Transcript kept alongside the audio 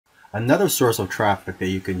Another source of traffic that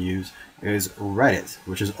you can use is Reddit,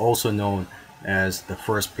 which is also known as the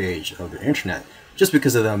first page of the internet, just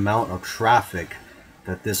because of the amount of traffic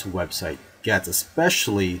that this website gets,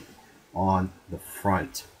 especially on the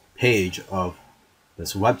front page of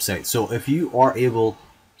this website. So if you are able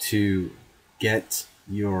to get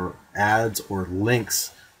your ads or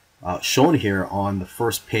links shown here on the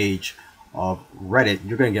first page of Reddit,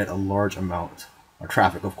 you're going to get a large amount of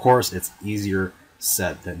traffic. Of course, it's easier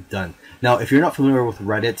said than done. Now, if you're not familiar with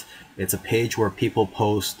Reddit, it's a page where people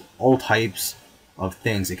post all types of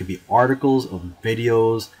things. It could be articles, of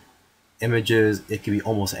videos, images, it could be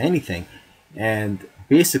almost anything. And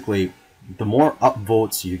basically, the more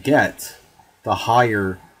upvotes you get, the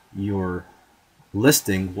higher your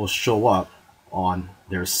listing will show up on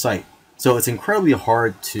their site. So it's incredibly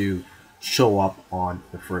hard to show up on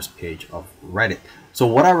the first page of Reddit. So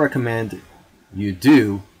what I recommend you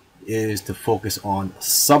do is to focus on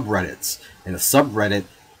subreddits. And a subreddit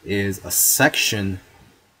is a section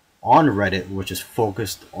on Reddit which is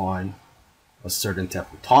focused on a certain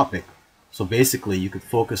type of topic. So basically you could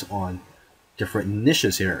focus on different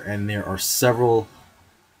niches here, and there are several,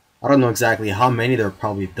 I don't know exactly how many, there are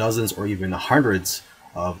probably dozens or even hundreds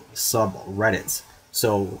of subreddits.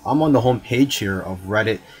 So I'm on the home page here of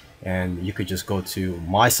Reddit, and you could just go to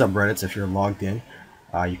my subreddits if you're logged in.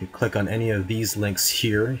 You could click on any of these links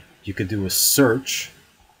here. You could do a search.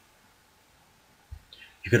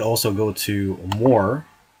 You could also go to more.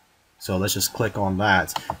 So let's just click on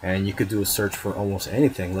that, and you could do a search for almost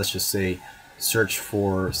anything. Let's just say search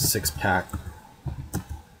for six-pack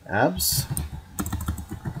abs.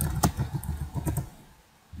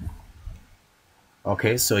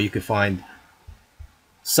 Okay, so you could find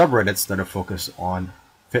subreddits that are focused on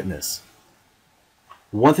fitness.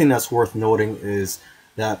 One thing that's worth noting is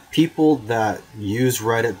that people that use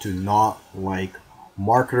Reddit do not like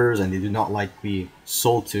marketers, and they do not like being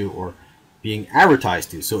sold to or being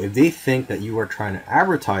advertised to. So if they think that you are trying to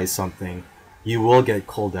advertise something, you will get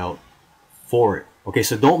called out for it. Okay,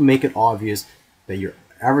 so don't make it obvious that you're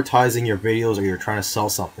advertising your videos or you're trying to sell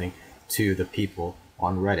something to the people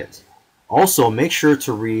on Reddit. Also, make sure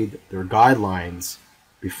to read their guidelines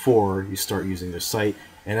before you start using their site.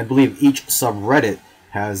 And I believe each subreddit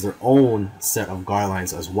has their own set of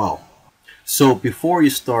guidelines as well. So before you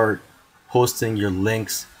start posting your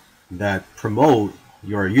links that promote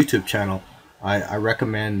your YouTube channel, I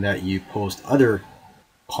recommend that you post other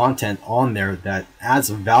content on there that adds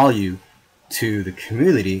value to the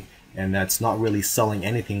community and that's not really selling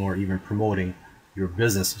anything or even promoting your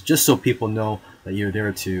business, just so people know that you're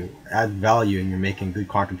there to add value and you're making good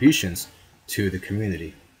contributions to the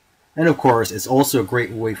community. And of course, it's also a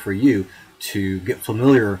great way for you to get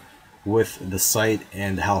familiar with the site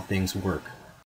and how things work.